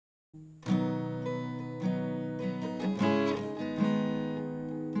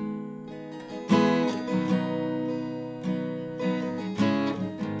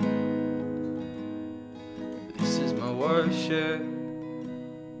future.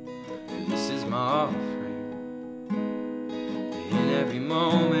 And this is my offering. In every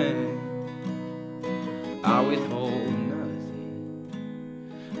moment, I withhold nothing.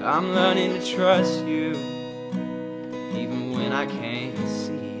 I'm learning to trust you, even when I can't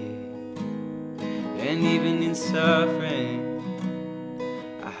see it. And even in suffering,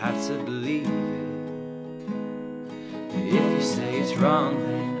 I have to believe it. If you say it's wrong,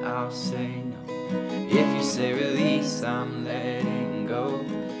 then I'll say no. If you say release, I'm letting go.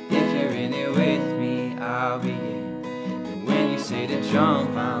 If you're in it with me, I'll be in. And when you say to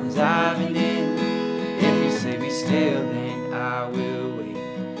jump, I'm diving in. If you say be still, then I will wait.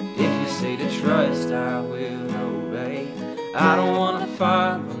 If you say to trust, I will obey. I don't wanna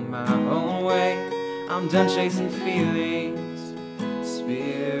follow my own way. I'm done chasing feelings.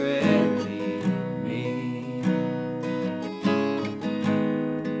 Spirit, lead me.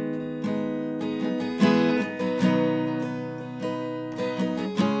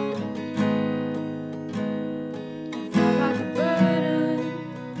 Felt like a burden,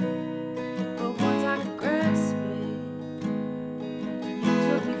 but once I could grasp it, you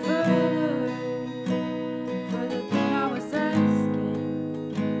took me further than I was asking.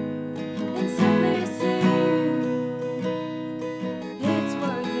 And simply to see you, it's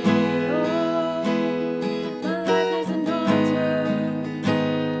worth it all. My life is an altar,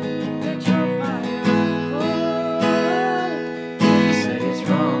 let your fire fall. If you say it's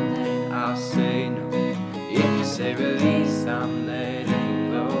wrong, then I'll say no. If you say release, I'm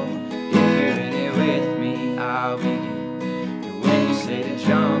letting go. If you're in it with me, I'll begin. And when you say to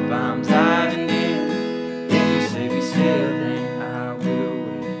jump, I'm diving in. If you say be still, then I will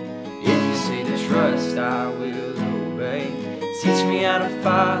wait. If you say to trust, I will obey. Teach me how to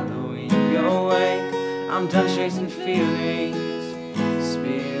follow in your way. I'm done chasing feelings.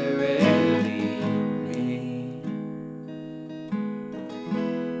 Spirit, lead me.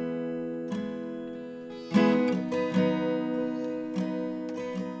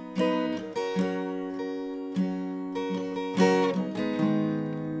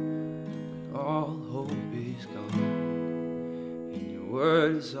 All hope is gone, and your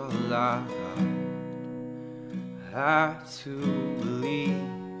word is all I have to believe.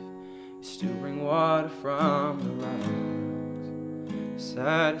 You still bring water from the rocks,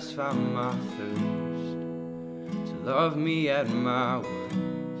 satisfy my thirst, to love me at my worst.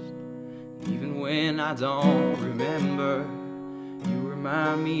 Even when I don't remember, you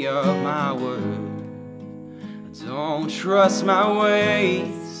remind me of my word. I don't trust my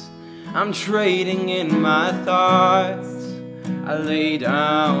ways, I'm trading in my thoughts. I lay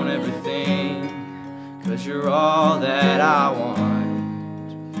down everything, 'cause you're all that I want.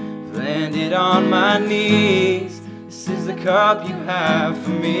 Landed on my knees, this is the cup you have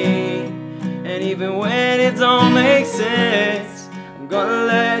for me. And even when it don't make sense, I'm gonna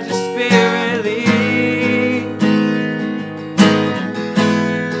let your spirit lead.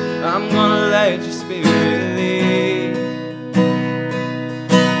 I'm gonna let your spirit lead.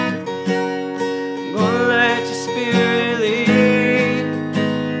 I'm gonna let your spirit lead.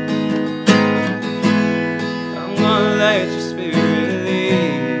 I'm gonna let your spirit lead.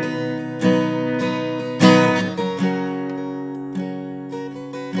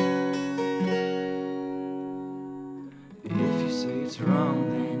 If you say it's wrong,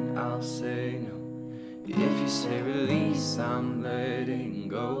 then I'll say no. If you say release, I'm letting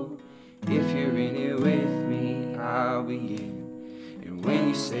go. If you're in it with me, I'll begin. And when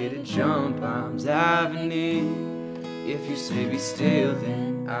you say to jump, I'm diving in. If you say be still,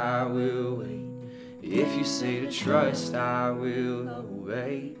 then I will wait. If you say to trust, I will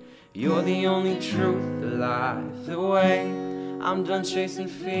obey. You're the only truth, the life, the way. I'm done chasing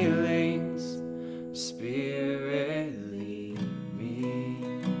feelings. Spirit, lead me.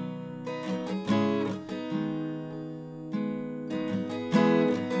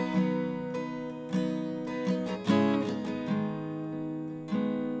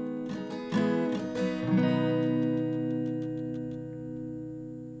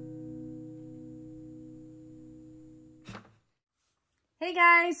 Hey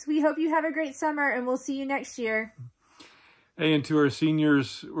guys, we hope you have a great summer and we'll see you next year. Hey, and to our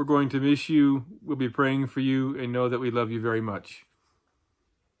seniors, we're going to miss you. We'll be praying for you and know that we love you very much.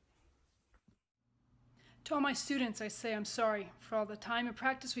 To all my students, I say I'm sorry for all the time and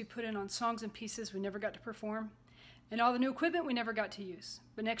practice we put in on songs and pieces we never got to perform, and all the new equipment we never got to use.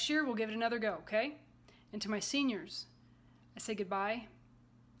 But next year, we'll give it another go, okay? And to my seniors, I say goodbye,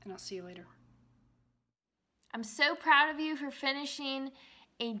 and I'll see you later. I'm so proud of you for finishing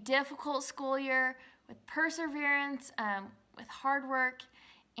a difficult school year with perseverance, with hard work,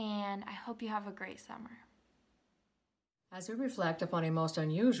 and I hope you have a great summer. As we reflect upon a most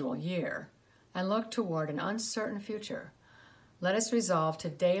unusual year and look toward an uncertain future, let us resolve to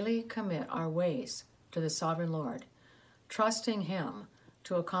daily commit our ways to the Sovereign Lord, trusting Him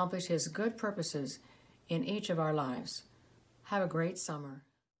to accomplish His good purposes in each of our lives. Have a great summer.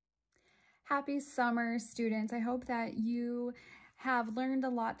 Happy summer, students. I hope that you have learned a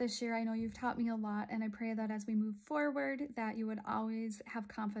lot this year. I know you've taught me a lot, and I pray that as we move forward, that you would always have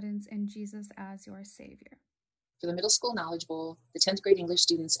confidence in Jesus as your Savior. For the Middle School Knowledge Bowl, the 10th grade English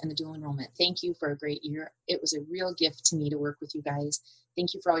students, and the dual enrollment, thank you for a great year. It was a real gift to me to work with you guys.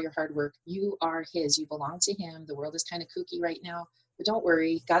 Thank you for all your hard work. You are His. You belong to Him. The world is kind of kooky right now, but don't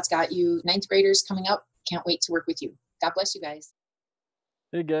worry. God's got you. 9th graders coming up. Can't wait to work with you. God bless you guys.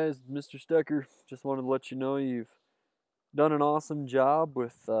 Hey guys, Mr. Stecker. Just wanted to let you know you've done an awesome job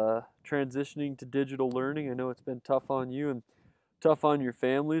with transitioning to digital learning. I know it's been tough on you and tough on your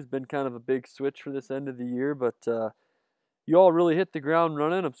family. It's been kind of a big switch for this end of the year, but you all really hit the ground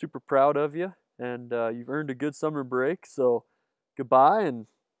running. I'm super proud of you, and you've earned a good summer break. So goodbye and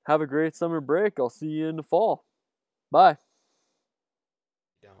have a great summer break. I'll see you in the fall. Bye.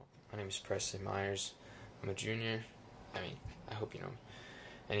 My name is Presley Myers. I'm a junior. I hope you know me.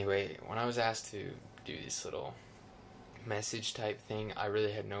 Anyway, when I was asked to do this little message type thing, I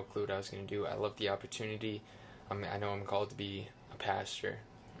really had no clue what I was going to do. I love the opportunity. I know I'm called to be a pastor.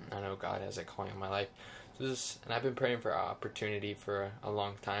 I know God has a calling on my life. And I've been praying for an opportunity for a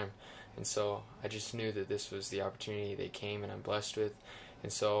long time. And so I just knew that this was the opportunity they came and I'm blessed with.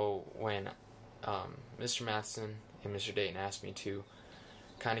 And so when Mr. Matheson and Mr. Dayton asked me to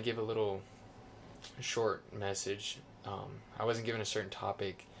kind of give a little short message, I wasn't given a certain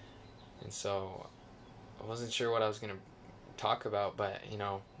topic. And so I wasn't sure what I was going to talk about. But, you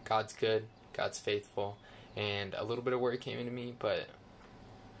know, God's good. God's faithful. And a little bit of worry came into me, but,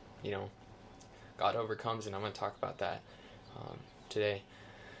 you know, God overcomes, and I'm going to talk about that today.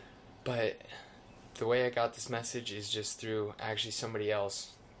 But the way I got this message is just through actually somebody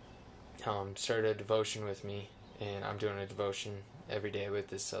else started a devotion with me, and I'm doing a devotion every day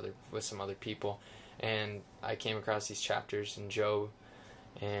with some other people. And I came across these chapters in Job,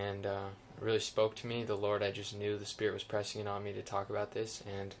 and it really spoke to me. The Lord, I just knew the Spirit was pressing it on me to talk about this,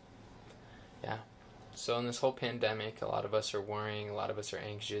 and yeah. So in this whole pandemic, a lot of us are worrying, a lot of us are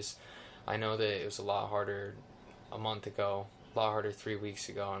anxious. I know that it was a lot harder a month ago, a lot harder 3 weeks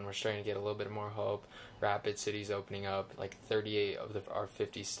ago, and we're starting to get a little bit more hope. Rapid cities opening up, like 38 of our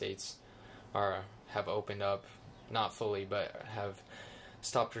 50 states have opened up, not fully, but have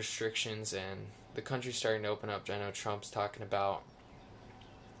stopped restrictions, and the country's starting to open up. I know Trump's talking about,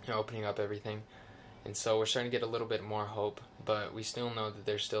 you know, opening up everything, and so we're starting to get a little bit more hope, but we still know that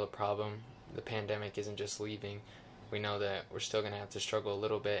there's still a problem. The pandemic isn't just leaving. We know that we're still going to have to struggle a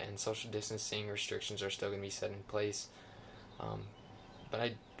little bit, and social distancing restrictions are still going to be set in place.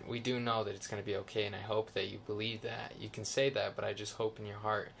 But we do know that it's going to be okay, and I hope that you believe that. You can say that, but I just hope in your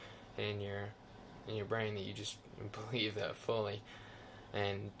heart and in your brain that you just believe that fully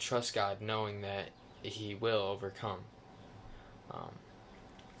and trust God, knowing that He will overcome.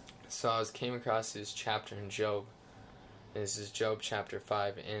 So I came across this chapter in Job. This is Job chapter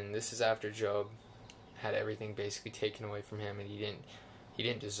 5, and this is after Job had everything basically taken away from him, and he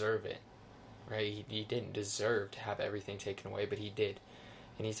didn't deserve it, right? He didn't deserve to have everything taken away, but he did.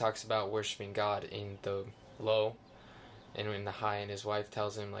 And he talks about worshiping God in the low and in the high, and his wife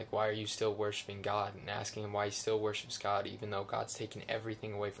tells him, like, why are you still worshiping God? And asking him why he still worships God even though God's taken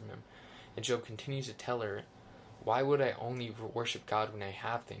everything away from him. And Job continues to tell her, why would I only worship God when I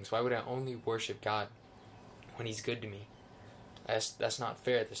have things? Why would I only worship God when He's good to me? That's not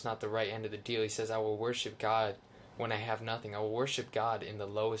fair. That's not the right end of the deal. He says, I will worship God when I have nothing. I will worship God in the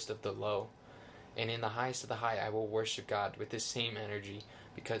lowest of the low. And in the highest of the high, I will worship God with this same energy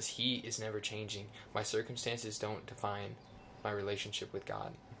because He is never changing. My circumstances don't define my relationship with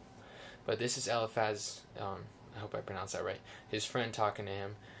God. But this is Eliphaz, I hope I pronounced that right, his friend talking to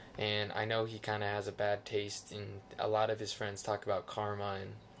him. And I know he kind of has a bad taste, and a lot of his friends talk about karma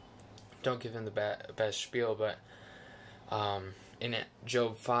and don't give him the best spiel, but in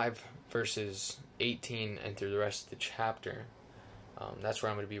Job 5 verses 18 and through the rest of the chapter, that's where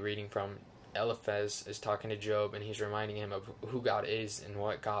I'm going to be reading from. Eliphaz is talking to Job, and he's reminding him of who God is and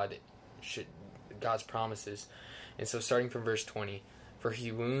what God's promises. And so starting from verse 20, for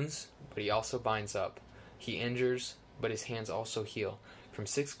He wounds, but He also binds up. He injures, but His hands also heal. From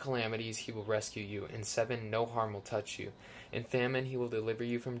 6 calamities He will rescue you. In 7 no harm will touch you. In famine He will deliver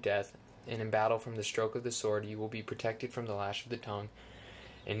you from death. And in battle from the stroke of the sword you will be protected from the lash of the tongue.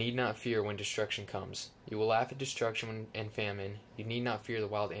 and need not fear when destruction comes. You will laugh at destruction and famine. You need not fear the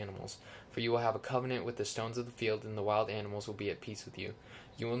wild animals, for you will have a covenant with the stones of the field, and the wild animals will be at peace with you.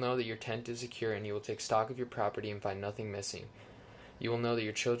 You will know that your tent is secure, and you will take stock of your property and find nothing missing. You will know that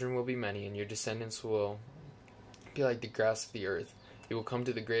your children will be many, and your descendants will be like the grass of the earth. You will come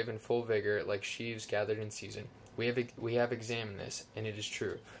to the grave in full vigor, like sheaves gathered in season. We have examined this, and it is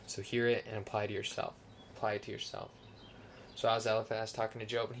true. So hear it and apply it to yourself. Apply it to yourself. So I was Eliphaz talking to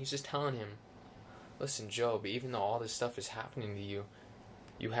Job, and he's just telling him, listen, Job, even though all this stuff is happening to you,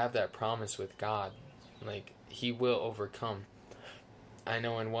 you have that promise with God. Like, he will overcome. I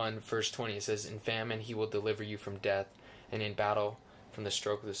know in 1 verse 20 it says, in famine he will deliver you from death, and in battle from the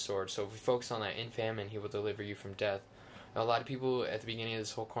stroke of the sword. So if we focus on that, in famine he will deliver you from death. A lot of people at the beginning of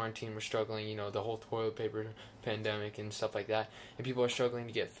this whole quarantine were struggling, you know, the whole toilet paper pandemic and stuff like that. And people are struggling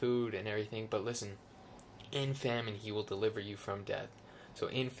to get food and everything. But listen, in famine he will deliver you from death. So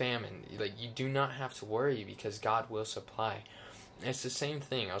in famine, like, you do not have to worry, because God will supply. And it's the same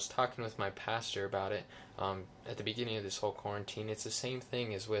thing. I was talking with my pastor about it at the beginning of this whole quarantine. It's the same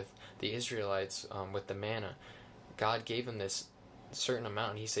thing as with the Israelites with the manna. God gave them this certain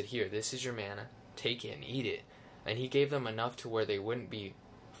amount, and he said, here, this is your manna. Take it and eat it. And he gave them enough to where they wouldn't be,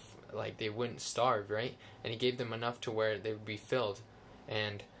 like, they wouldn't starve, right? And he gave them enough to where they would be filled.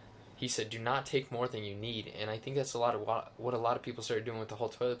 And he said, do not take more than you need. And I think that's a lot of what a lot of people started doing with the whole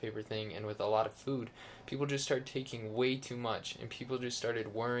toilet paper thing and with a lot of food. People just started taking way too much, and people just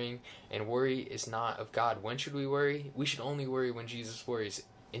started worrying, and worry is not of God. When should we worry? We should only worry when Jesus worries.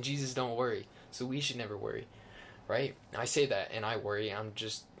 And Jesus don't worry, so we should never worry, right? I say that, and I worry.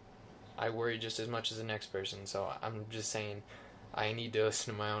 I worry just as much as the next person, so I'm just saying I need to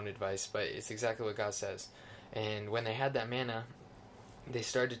listen to my own advice, but it's exactly what God says. And when they had that manna, they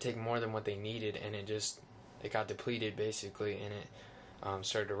started to take more than what they needed, and it got depleted, basically, and it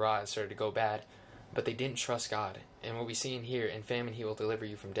started to rot, it started to go bad, but they didn't trust God. And what we see in here, in famine he will deliver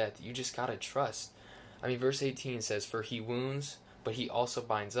you from death. You just gotta trust. I mean, verse 18 says, for he wounds, but he also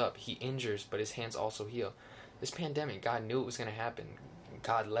binds up. He injures, but his hands also heal. This pandemic, God knew it was going to happen.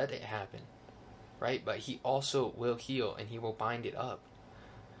 God let it happen, right? But he also will heal, and he will bind it up,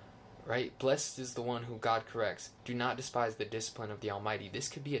 right? Blessed is the one who God corrects. Do not despise the discipline of the Almighty. This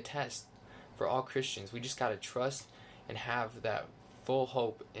could be a test for all Christians. We just got to trust and have that full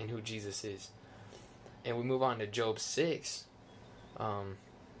hope in who Jesus is. And we move on to Job 6.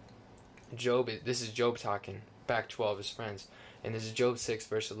 This is Job talking back to all of his friends. And this is Job 6,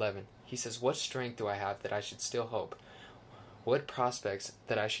 verse 11. He says, what strength do I have that I should still hope? What prospects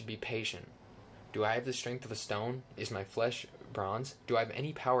that I should be patient? Do I have the strength of a stone? Is my flesh bronze? Do I have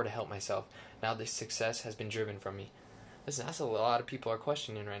any power to help myself now this success has been driven from me? Listen, that's a lot of people are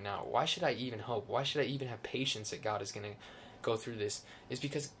questioning right now. Why should I even hope? Why should I even have patience that God is going to go through this? It's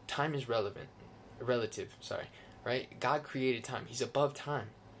because time is relative, right? God created time. He's above time.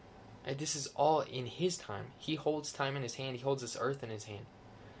 And this is all in his time. He holds time in his hand. He holds this earth in his hand.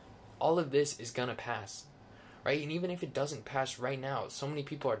 All of this is going to pass. Right? And even if it doesn't pass right now, so many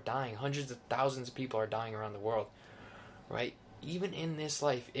people are dying. Hundreds of thousands of people are dying around the world. Right? Even in this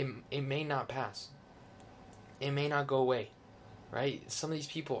life, it may not pass. It may not go away. Right? Some of these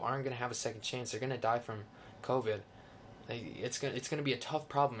people aren't going to have a second chance. They're going to die from COVID. Like, it's going to be a tough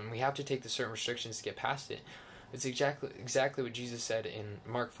problem, and we have to take the certain restrictions to get past it. It's exactly what Jesus said in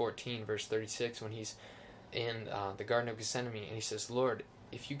Mark 14, verse 36, when he's in the Garden of Gethsemane, and he says, Lord,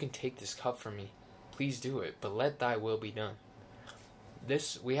 if you can take this cup from me, please do it, but let thy will be done.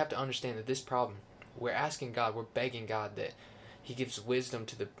 We have to understand that this problem, we're asking God, we're begging God that he gives wisdom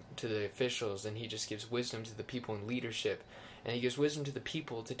to the officials, and he just gives wisdom to the people in leadership, and he gives wisdom to the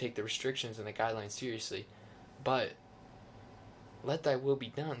people to take the restrictions and the guidelines seriously. But let thy will be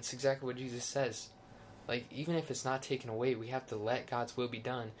done. It's exactly what Jesus says. Like, even if it's not taken away, we have to let God's will be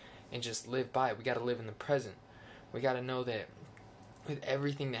done and just live by it. We got to live in the present. We got to know that with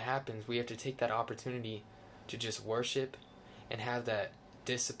everything that happens, we have to take that opportunity to just worship and have that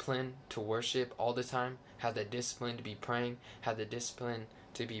discipline to worship all the time, have that discipline to be praying, have the discipline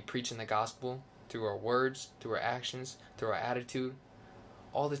to be preaching the gospel through our words, through our actions, through our attitude,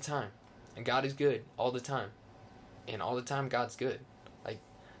 all the time. And God is good all the time. And all the time, God's good. Like,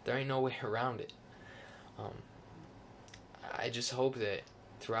 there ain't no way around it. I just hope that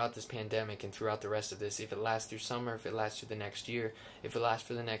throughout this pandemic and throughout the rest of this, if it lasts through summer, if it lasts through the next year, if it lasts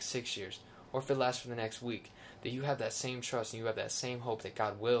for the next 6 years, or if it lasts for the next week, that you have that same trust and you have that same hope that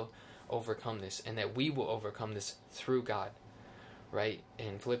God will overcome this, and that we will overcome this through God, right?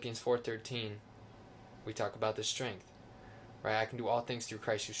 In Philippians 4:13, we talk about the strength, right? I can do all things through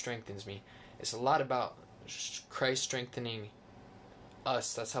Christ who strengthens me. It's a lot about Christ strengthening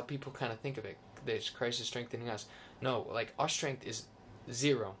us. That's how people kind of think of it. That Christ is strengthening us. No, like our strength is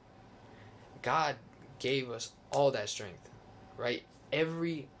zero. God gave us all that strength, right?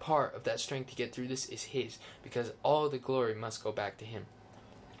 Every part of that strength to get through this is His, because all the glory must go back to Him.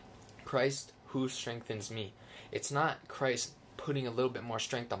 Christ who strengthens me. It's not Christ putting a little bit more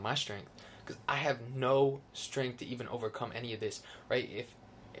strength on my strength, because I have no strength to even overcome any of this, right? If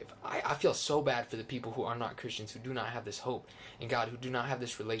I feel so bad for the people who are not Christians, who do not have this hope in God, who do not have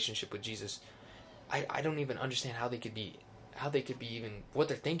this relationship with Jesus. I don't even understand how they could be even what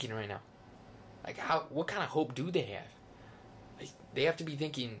they're thinking right now. Like what kind of hope do they have? Like, they have to be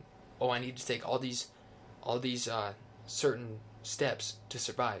thinking, oh, I need to take all these certain steps to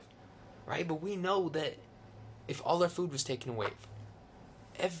survive, right? But we know that if all our food was taken away,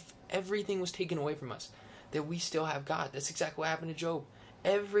 if everything was taken away from us, that we still have God. That's exactly what happened to Job.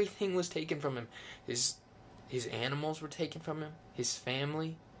 Everything was taken from him. His animals were taken from him. His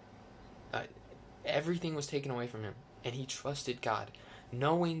family. Everything was taken away from him. And he trusted God,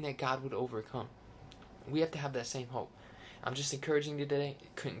 knowing that God would overcome. We have to have that same hope. I'm just encouraging you today,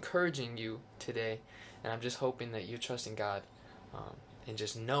 and I'm just hoping that you're trusting God, and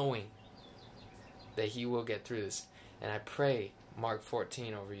just knowing that He will get through this. And I pray Mark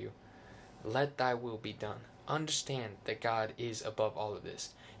 14 over you. Let thy will be done. Understand that God is above all of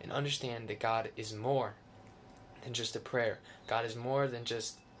this. And understand that God is more than just a prayer. God is more than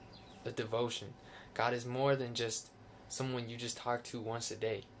just a devotion. God is more than just someone you just talk to once a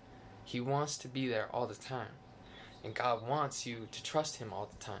day. He wants to be there all the time. And God wants you to trust Him all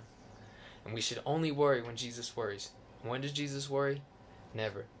the time. And we should only worry when Jesus worries. When does Jesus worry?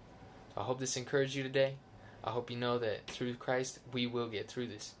 Never. I hope this encouraged you today. I hope you know that through Christ we will get through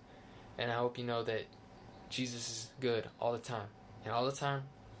this. And I hope you know that Jesus is good all the time. And all the time,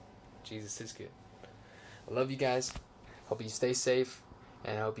 Jesus is good. I love you guys. Hope you stay safe.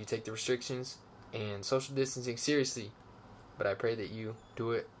 And I hope you take the restrictions and social distancing seriously. But I pray that you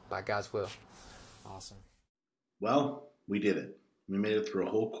do it by God's will. Awesome. Well, we did it. We made it through a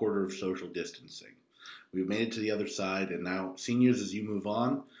whole quarter of social distancing. We've made it to the other side. And now, seniors, as you move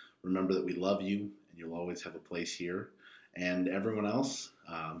on, remember that we love you. And you'll always have a place here. And everyone else,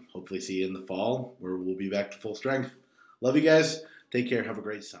 hopefully see you in the fall, where we'll be back to full strength. Love you guys. Take care. Have a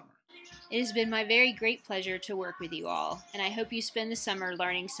great summer. It has been my very great pleasure to work with you all, and I hope you spend the summer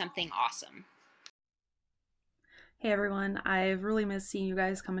learning something awesome. Hey everyone, I've really missed seeing you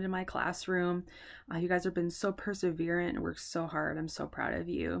guys come into my classroom. You guys have been so perseverant and worked so hard. I'm so proud of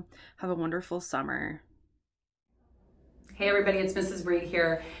you. Have a wonderful summer. Hey everybody, it's Mrs. Reed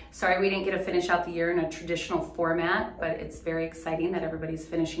here. Sorry we didn't get to finish out the year in a traditional format, but it's very exciting that everybody's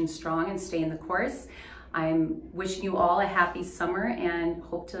finishing strong and staying the course. I'm wishing you all a happy summer and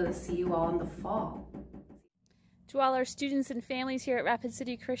hope to see you all in the fall. To all our students and families here at Rapid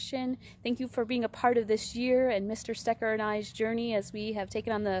City Christian, thank you for being a part of this year and Mr. Stecker and I's journey as we have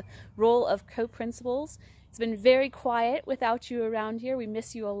taken on the role of co-principals. It's been very quiet without you around here. We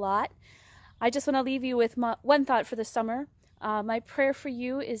miss you a lot. I just want to leave you with one thought for the summer. My prayer for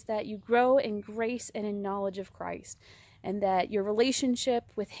you is that you grow in grace and in knowledge of Christ, and that your relationship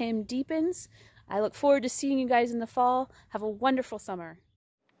with Him deepens. I look forward to seeing you guys in the fall. Have a wonderful summer.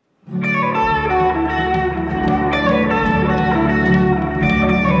 I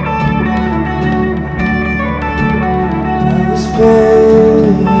was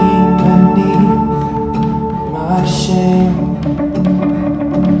buried beneath my shame.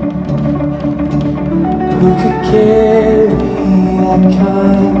 Who could carry that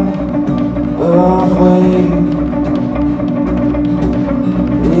kind of weight?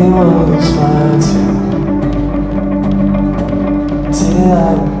 It was my turn till I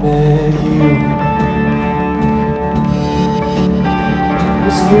met you. I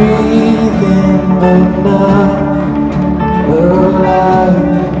was breathing but not alive.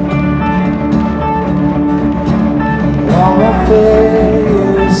 All my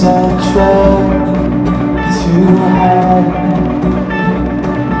failures I tried to hide.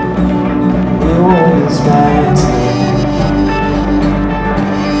 It was my turn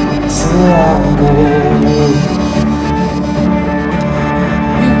till I met you.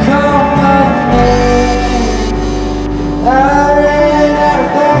 You called my name, I ran out of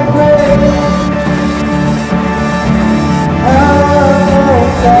that grave. Out of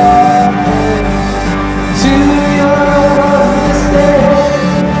darkness to your wondrous day.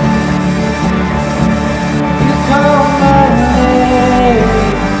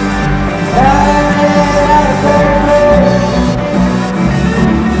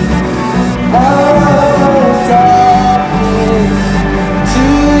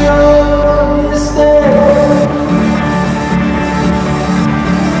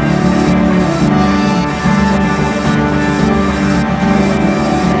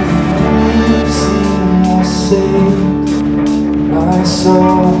 my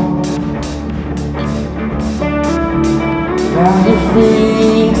soul. Now your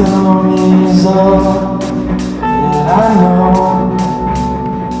freedom is all that I know.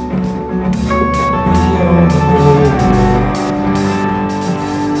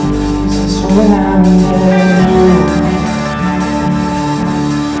 When I'm in you,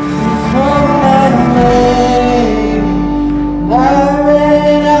 come and lay. I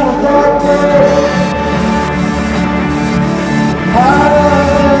ran out of darkness, out of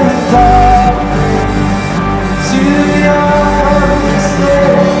the dark, to your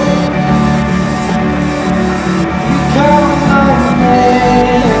mistake. You come and lay.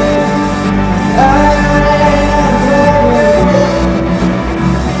 I ran out of darkness.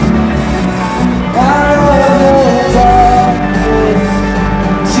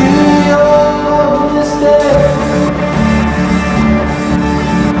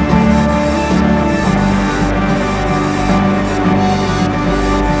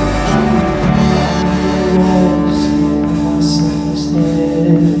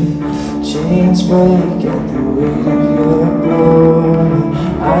 Chains break at the weight of your glory.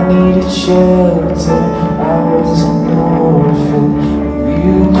 I needed shelter, I was an orphan.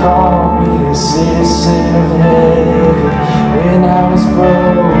 You called me a citizen of heaven. When I was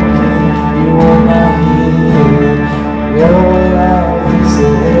broken, you were my healer. Your life is the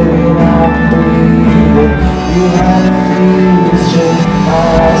air that I'm breathing. You had a future, my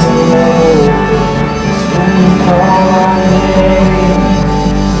eyes are open. 'Cause when you call my name,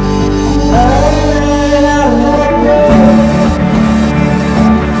 I ran out of darkness,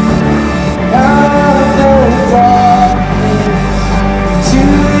 out of the darkness, to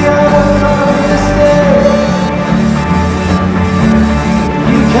your mistake.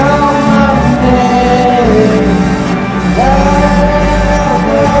 You call my name. I ran out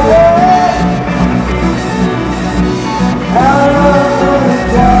of darkness, out of the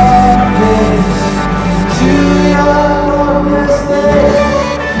darkness, to your mistake.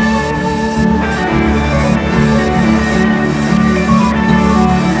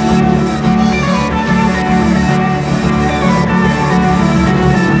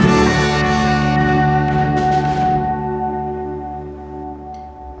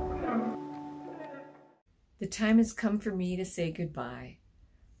 The time has come for me to say goodbye.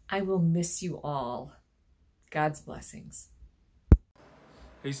 I will miss you all. God's blessings.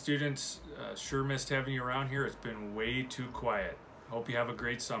 Hey students, sure missed having you around here. It's been way too quiet. Hope you have a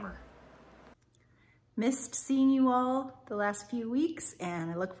great summer. Missed seeing you all the last few weeks,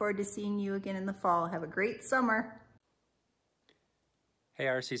 and I look forward to seeing you again in the fall. Have a great summer. Hey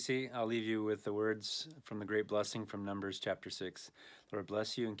RCC, I'll leave you with the words from the great blessing from Numbers chapter 6. Lord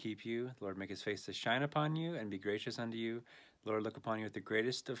bless you and keep you. Lord make his face to shine upon you and be gracious unto you. Lord look upon you with the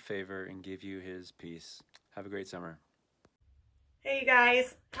greatest of favor and give you his peace. Have a great summer. Hey you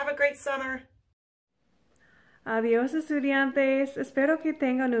guys, have a great summer. Adiós estudiantes, espero que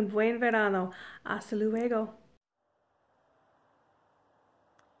tengan un buen verano. Hasta luego.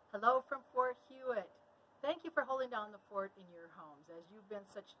 Hello from Fort Hewitt. Thank you for holding down the fort in your homes as you've been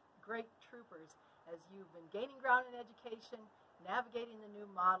such great troopers, as you've been gaining ground in education, navigating the new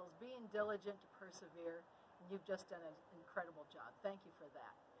models, being diligent to persevere, and you've just done an incredible job. Thank you for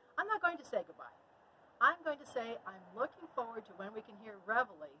that. I'm not going to say goodbye. I'm going to say I'm looking forward to when we can hear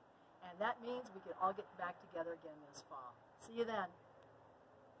Reveille, and that means we can all get back together again this fall. See you then.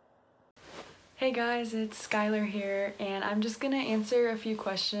 Hey guys, it's Skylar here, and I'm just gonna answer a few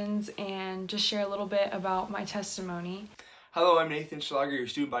questions and just share a little bit about my testimony. Hello, I'm Nathan Schlager, your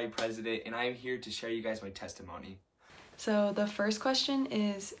student body president, and I'm here to share you guys my testimony. So the first question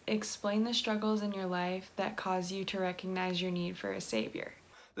is, explain the struggles in your life that cause you to recognize your need for a savior.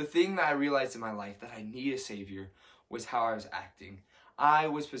 The thing that I realized in my life that I need a savior was how I was acting. I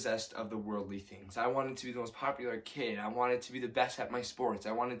was possessed of the worldly things. I wanted to be the most popular kid. I wanted to be the best at my sports.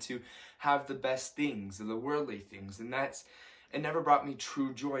 I wanted to have the best things, the worldly things. And it never brought me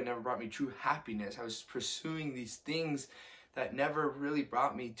true joy, it never brought me true happiness. I was pursuing these things that never really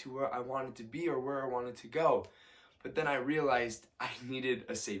brought me to where I wanted to be or where I wanted to go. But then I realized I needed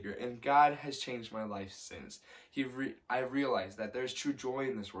a savior, and God has changed my life since. I realized that there's true joy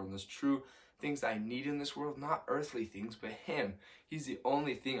in this world, and there's true things that I need in this world, not earthly things, but Him. He's the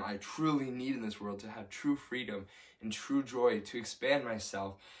only thing I truly need in this world to have true freedom and true joy, to expand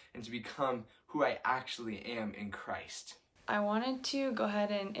myself and to become who I actually am in Christ. I wanted to go ahead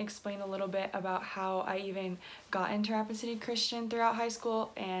and explain a little bit about how I even got into Rapid City Christian throughout high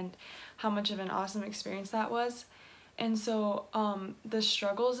school and how much of an awesome experience that was. And so the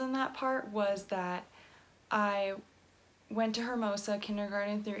struggles in that part was that I went to Hermosa,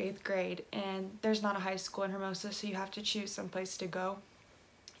 kindergarten through 8th grade, and there's not a high school in Hermosa, so you have to choose some place to go.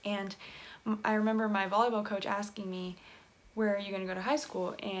 And I remember my volleyball coach asking me, where are you going to go to high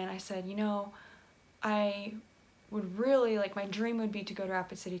school? And I said, you know, I would really, like, my dream would be to go to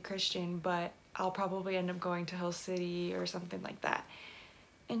Rapid City Christian, but I'll probably end up going to Hill City or something like that.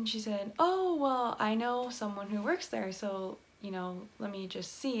 And she said, oh, well, I know someone who works there, so, you know, let me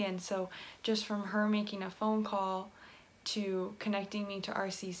just see. And so just from her making a phone call to connecting me to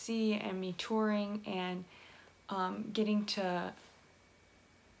RCC and me touring and getting to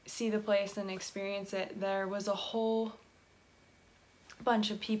see the place and experience it, there was a whole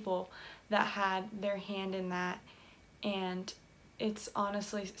bunch of people that had their hand in that, and it's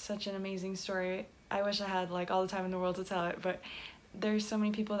honestly such an amazing story. I wish I had like all the time in the world to tell it, but there's so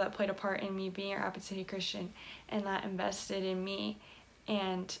many people that played a part in me being at Rapid City Christian and that invested in me,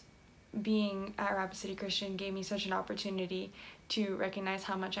 and being at Rapid City Christian gave me such an opportunity to recognize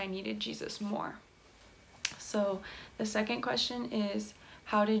how much I needed Jesus more. So the second question is,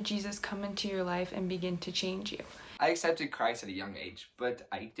 how did Jesus come into your life and begin to change you? I accepted Christ at a young age, but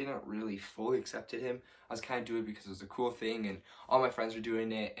I didn't really fully accept him. I was kind of doing it because it was a cool thing and all my friends were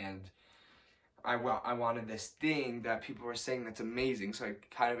doing it, and I wanted this thing that people were saying that's amazing, so I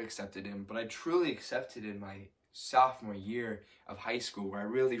kind of accepted him. But I truly accepted in my sophomore year of high school, where I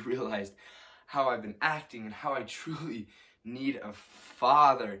really realized how I've been acting and how I truly need a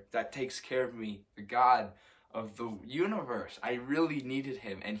father that takes care of me, the God of the universe. I really needed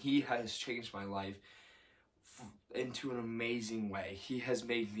him, and he has changed my life into an amazing way. He has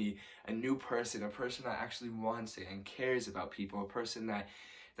made me a new person, a person that actually wants it and cares about people, a person that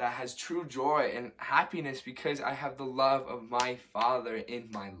has true joy and happiness because I have the love of my Father in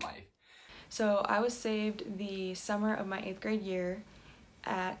my life. So I was saved the summer of my 8th grade year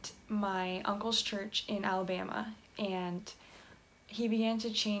at my uncle's church in Alabama, and he began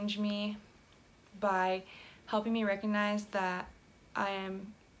to change me by helping me recognize that I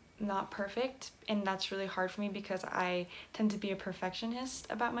am not perfect, and that's really hard for me because I tend to be a perfectionist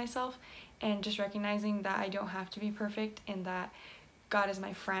about myself, and just recognizing that I don't have to be perfect, and that God is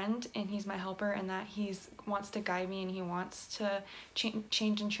my friend and he's my helper, and that he wants to guide me and he wants to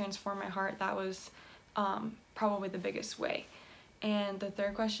change and transform my heart. That was probably the biggest way. And the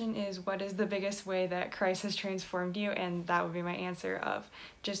third question is, what is the biggest way that Christ has transformed you? And that would be my answer of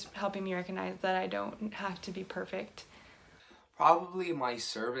just helping me recognize that I don't have to be perfect. Probably my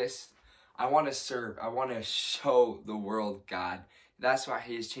service. I want to serve. I want to show the world God. That's why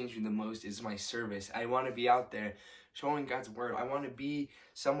he has changed me the most, is my service. I want to be out there showing God's word. I want to be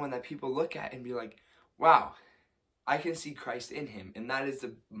someone that people look at and be like, wow, I can see Christ in him. And that is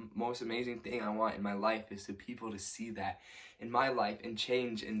the most amazing thing I want in my life, is for people to see that in my life and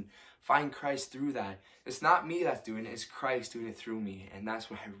change and find Christ through that. It's not me that's doing it, it's Christ doing it through me. And that's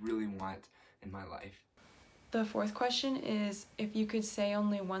what I really want in my life. The fourth question is, if you could say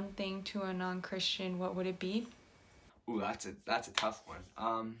only one thing to a non-Christian, what would it be? Ooh, that's a tough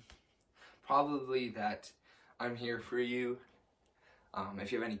one. Probably that I'm here for you.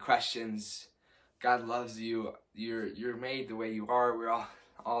 If you have any questions, God loves you. You're made the way you are. We're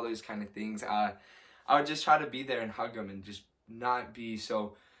all those kind of things. I would just try to be there and hug them and just not be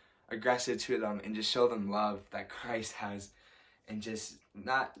so aggressive to them, and just show them love that Christ has, and just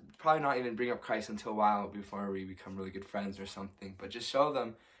probably not even bring up Christ until a while before we become really good friends or something, but just show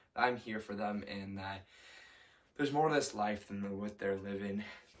them that I'm here for them and that there's more to this life than what they're living.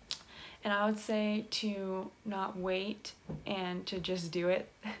 And I would say to not wait and to just do it.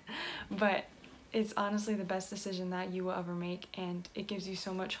 But it's honestly the best decision that you will ever make, and it gives you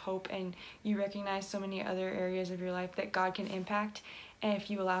so much hope, and you recognize so many other areas of your life that God can impact, and if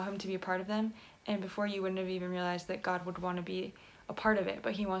you allow him to be a part of them. And before, you wouldn't have even realized that God would want to be a part of it,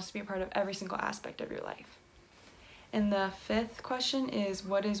 but he wants to be a part of every single aspect of your life. And the fifth question is,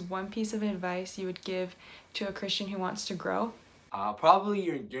 what is one piece of advice you would give to a Christian who wants to grow? Probably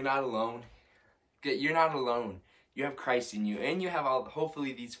you're not alone. You're not alone. You have Christ in you, and you have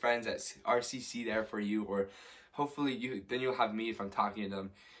hopefully these friends at RCC there for you, or hopefully you'll have me if I'm talking to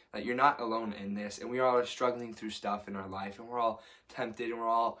them. That you're not alone in this, and we are all struggling through stuff in our life, and we're all tempted, and we're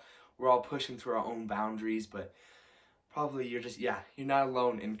all pushing through our own boundaries. But probably you're not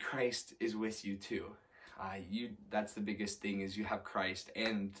alone, and Christ is with you too. That's the biggest thing, is you have Christ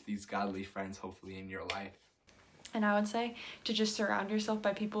and these godly friends hopefully in your life. And I would say to just surround yourself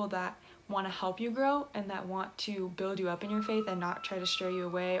by people that want to help you grow and that want to build you up in your faith and not try to stray you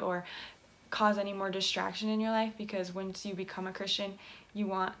away or cause any more distraction in your life, because once you become a Christian, you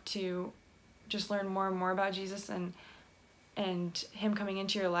want to just learn more and more about Jesus and him coming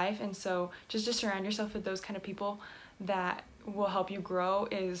into your life. And so just to surround yourself with those kind of people that will help you grow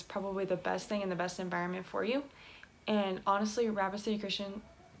is probably the best thing and the best environment for you. And honestly, Rapid City Christian,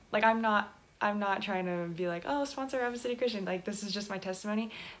 like I'm not trying to be like, oh, sponsor Rapid City Christian. Like, this is just my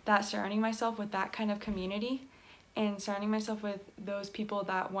testimony, that surrounding myself with that kind of community and surrounding myself with those people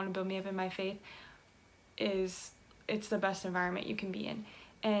that want to build me up in my faith it's the best environment you can be in.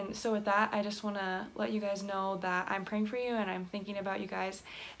 And so with that, I just want to let you guys know that I'm praying for you and I'm thinking about you guys,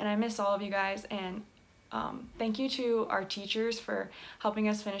 and I miss all of you guys. And thank you to our teachers for helping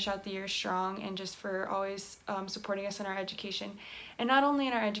us finish out the year strong, and just for always supporting us in our education, and not only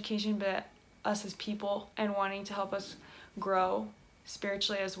in our education, but us as people, and wanting to help us grow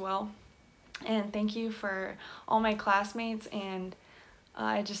spiritually as well. And thank you for all my classmates, and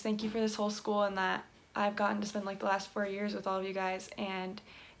I just thank you for this whole school, and that I've gotten to spend like the last 4 years with all of you guys, and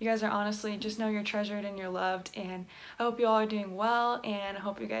you guys are honestly, just know you're treasured and you're loved, and I hope you all are doing well, and I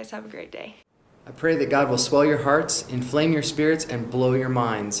hope you guys have a great day. I pray that God will swell your hearts, inflame your spirits, and blow your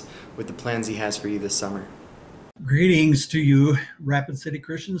minds with the plans He has for you this summer. Greetings to you, Rapid City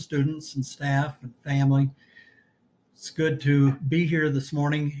Christian students and staff and family. It's good to be here this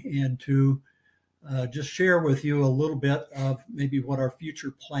morning and to just share with you a little bit of maybe what our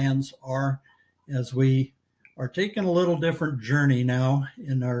future plans are, as we are taking a little different journey now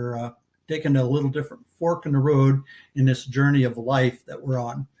in our taking a little different fork in the road in this journey of life that we're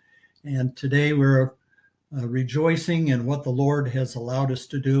on. And today we're rejoicing in what the Lord has allowed us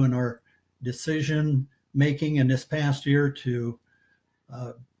to do in our decision making in this past year to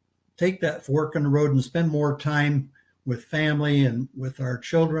take that fork in the road and spend more time with family and with our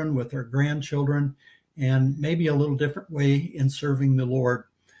children, with our grandchildren, and maybe a little different way in serving the Lord.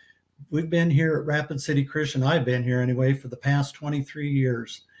 We've been here at Rapid City Christian, I've been here anyway, for the past 23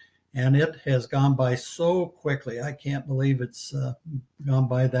 years, and it has gone by so quickly. I can't believe it's gone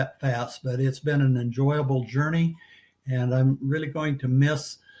by that fast, but it's been an enjoyable journey, and I'm really going to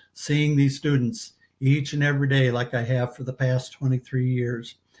miss seeing these students each and every day like I have for the past 23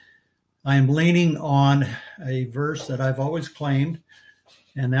 years. I am leaning on a verse that I've always claimed,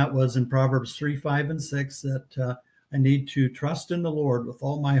 and that was in Proverbs 3, 5, and 6, that I need to trust in the Lord with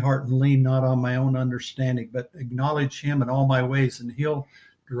all my heart and lean not on my own understanding, but acknowledge Him in all my ways, and He'll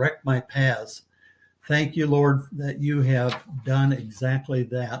direct my paths. Thank you, Lord, that you have done exactly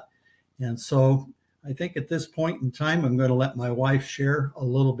that. And so I think at this point in time, I'm going to let my wife share a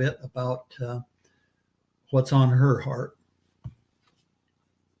little bit about what's on her heart.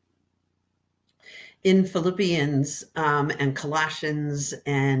 In Philippians and Colossians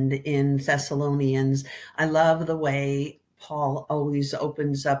and in Thessalonians, I love the way Paul always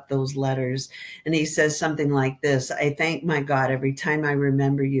opens up those letters. And he says something like this: I thank my God every time I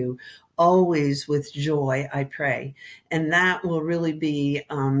remember you. Always with joy I pray. And that will really be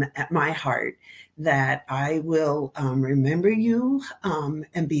at my heart, that I will remember you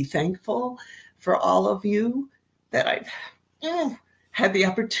and be thankful for all of you that I've had the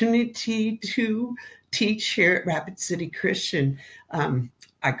opportunity to teach here at Rapid City Christian.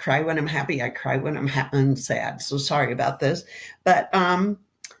 I cry when I'm happy. I cry when I'm sad. So sorry about this. But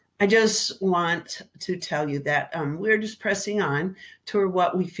I just want to tell you that we're just pressing on toward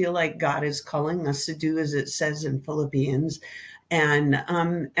what we feel like God is calling us to do, as it says in Philippians. And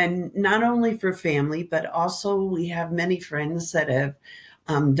not only for family, but also we have many friends that have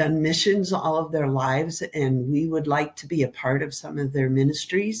done missions all of their lives, and we would like to be a part of some of their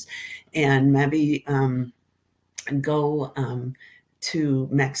ministries, and maybe go to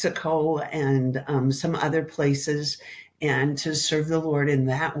Mexico and some other places, and to serve the Lord in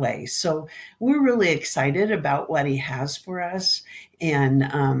that way. So we're really excited about what He has for us,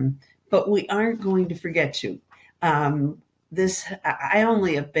 and but we aren't going to forget you. I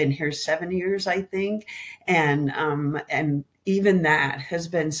only have been here 7 years, I think, and even that has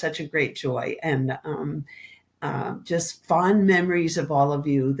been such a great joy, and just fond memories of all of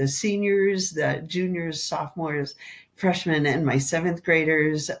you, the seniors, the juniors, sophomores, freshmen, and my seventh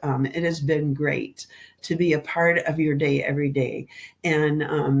graders. It has been great to be a part of your day every day.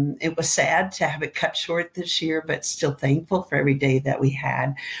 And it was sad to have it cut short this year, but still thankful for every day that we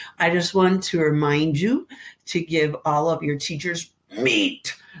had. I just want to remind you to give all of your teachers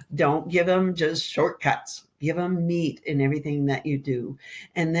meat. Don't give them just shortcuts. Give them meat in everything that you do.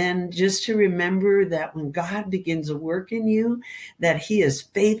 And then just to remember that when God begins a work in you, that He is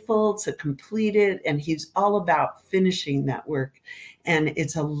faithful to complete it, and He's all about finishing that work. And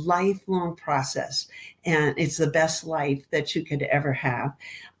it's a lifelong process, and it's the best life that you could ever have.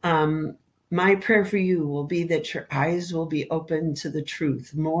 My prayer for you will be that your eyes will be open to the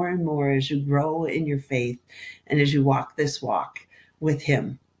truth more and more as you grow in your faith and as you walk this walk with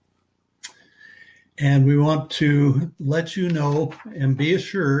Him. And we want to let you know and be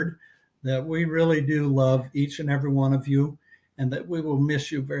assured that we really do love each and every one of you, and that we will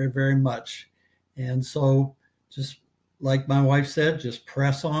miss you very, very much. And so just like my wife said, just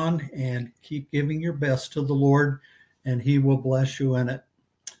press on and keep giving your best to the Lord, and he will bless you in it.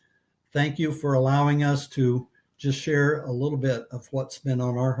 Thank you for allowing us to just share a little bit of what's been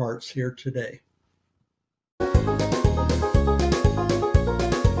on our hearts here today.